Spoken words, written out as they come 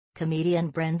comedian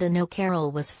Brendan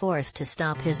O'Carroll was forced to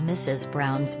stop his Mrs.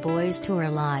 Brown's Boys Tour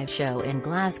live show in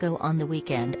Glasgow on the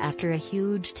weekend after a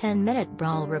huge 10-minute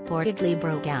brawl reportedly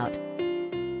broke out.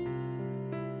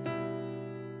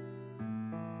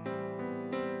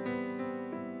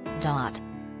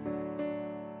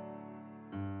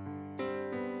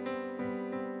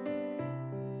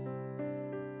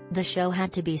 The show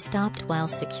had to be stopped while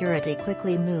security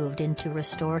quickly moved in to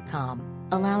restore calm,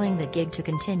 allowing the gig to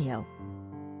continue.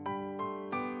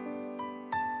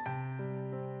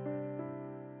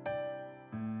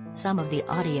 Some of the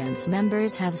audience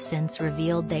members have since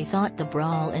revealed they thought the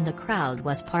brawl in the crowd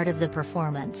was part of the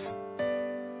performance.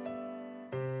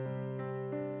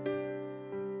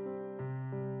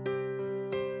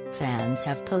 Fans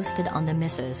have posted on the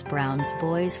Mrs. Brown's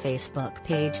Boys Facebook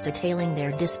page detailing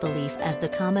their disbelief as the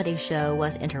comedy show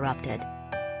was interrupted.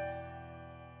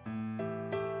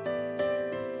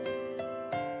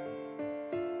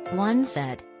 One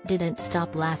said, "Didn't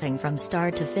stop laughing from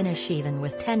start to finish even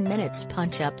with 10 minutes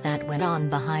punch-up that went on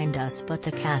behind us, but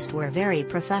the cast were very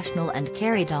professional and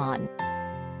carried on."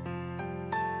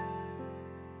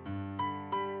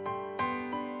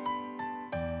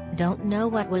 "Don't know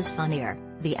what was funnier,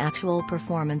 the actual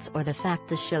performance or the fact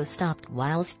the show stopped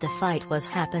whilst the fight was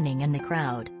happening in the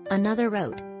crowd," another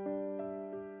wrote.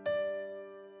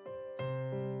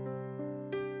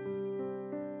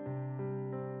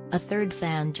 A third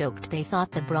fan joked they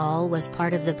thought the brawl was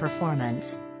part of the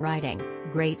performance, writing,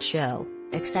 "Great show,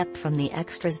 except from the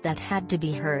extras that had to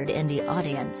be heard in the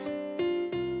audience."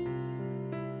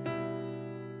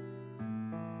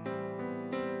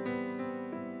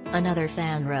 Another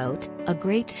fan wrote, "A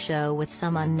great show with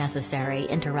some unnecessary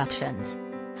interruptions.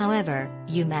 However,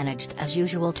 you managed as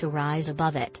usual to rise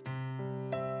above it."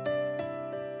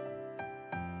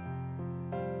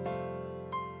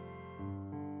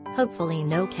 "Hopefully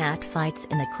no cat fights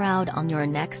in the crowd on your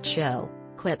next show,"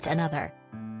 quipped another.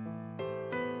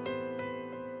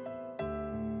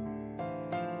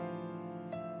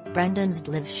 Brendan's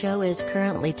live show is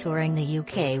currently touring the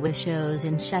UK with shows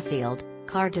in Sheffield,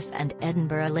 Cardiff and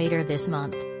Edinburgh later this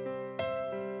month.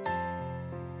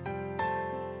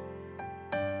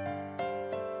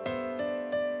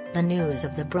 The news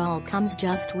of the brawl comes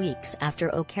just weeks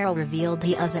after O'Carroll revealed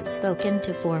he hasn't spoken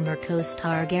to former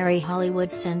co-star Gary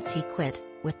Hollywood since he quit,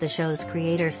 with the show's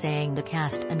creator saying the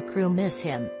cast and crew miss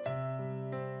him.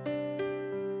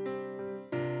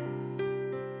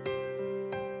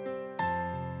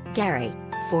 Gary,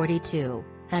 42,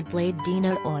 had played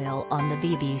Dino Oil on the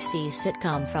BBC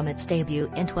sitcom from its debut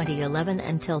in 2011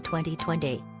 until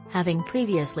 2020, having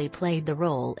previously played the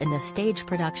role in the stage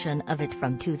production of it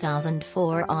from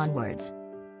 2004 onwards.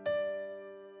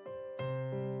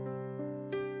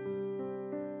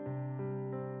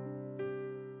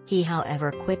 He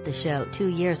however quit the show 2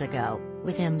 years ago,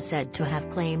 with him said to have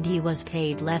claimed he was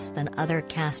paid less than other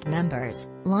cast members,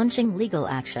 launching legal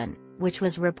action, which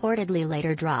was reportedly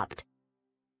later dropped.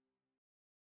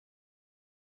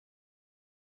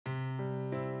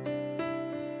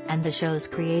 And the show's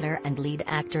creator and lead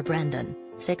actor Brendan,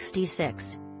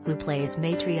 66, who plays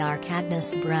matriarch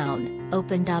Agnes Brown,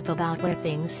 opened up about where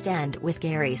things stand with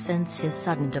Gary since his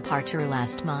sudden departure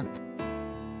last month.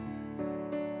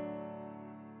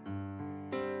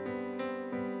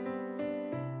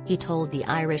 He told the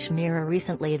Irish Mirror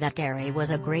recently that Gary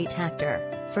was a great actor,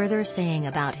 further saying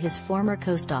about his former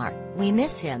co-star, "We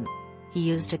miss him. He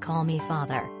used to call me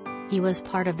father. He was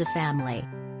part of the family."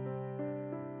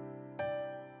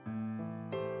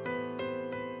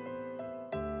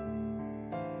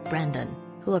 Brendan,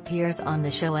 who appears on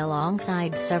the show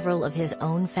alongside several of his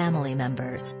own family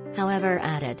members, however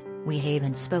added, "We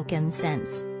haven't spoken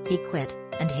since he quit,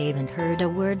 and haven't heard a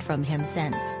word from him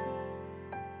since."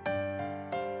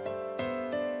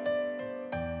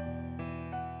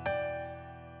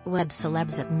 Web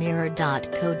celebs at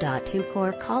mirror.co.uk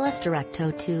or call us direct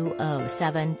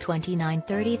 0207 29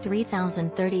 33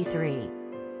 033.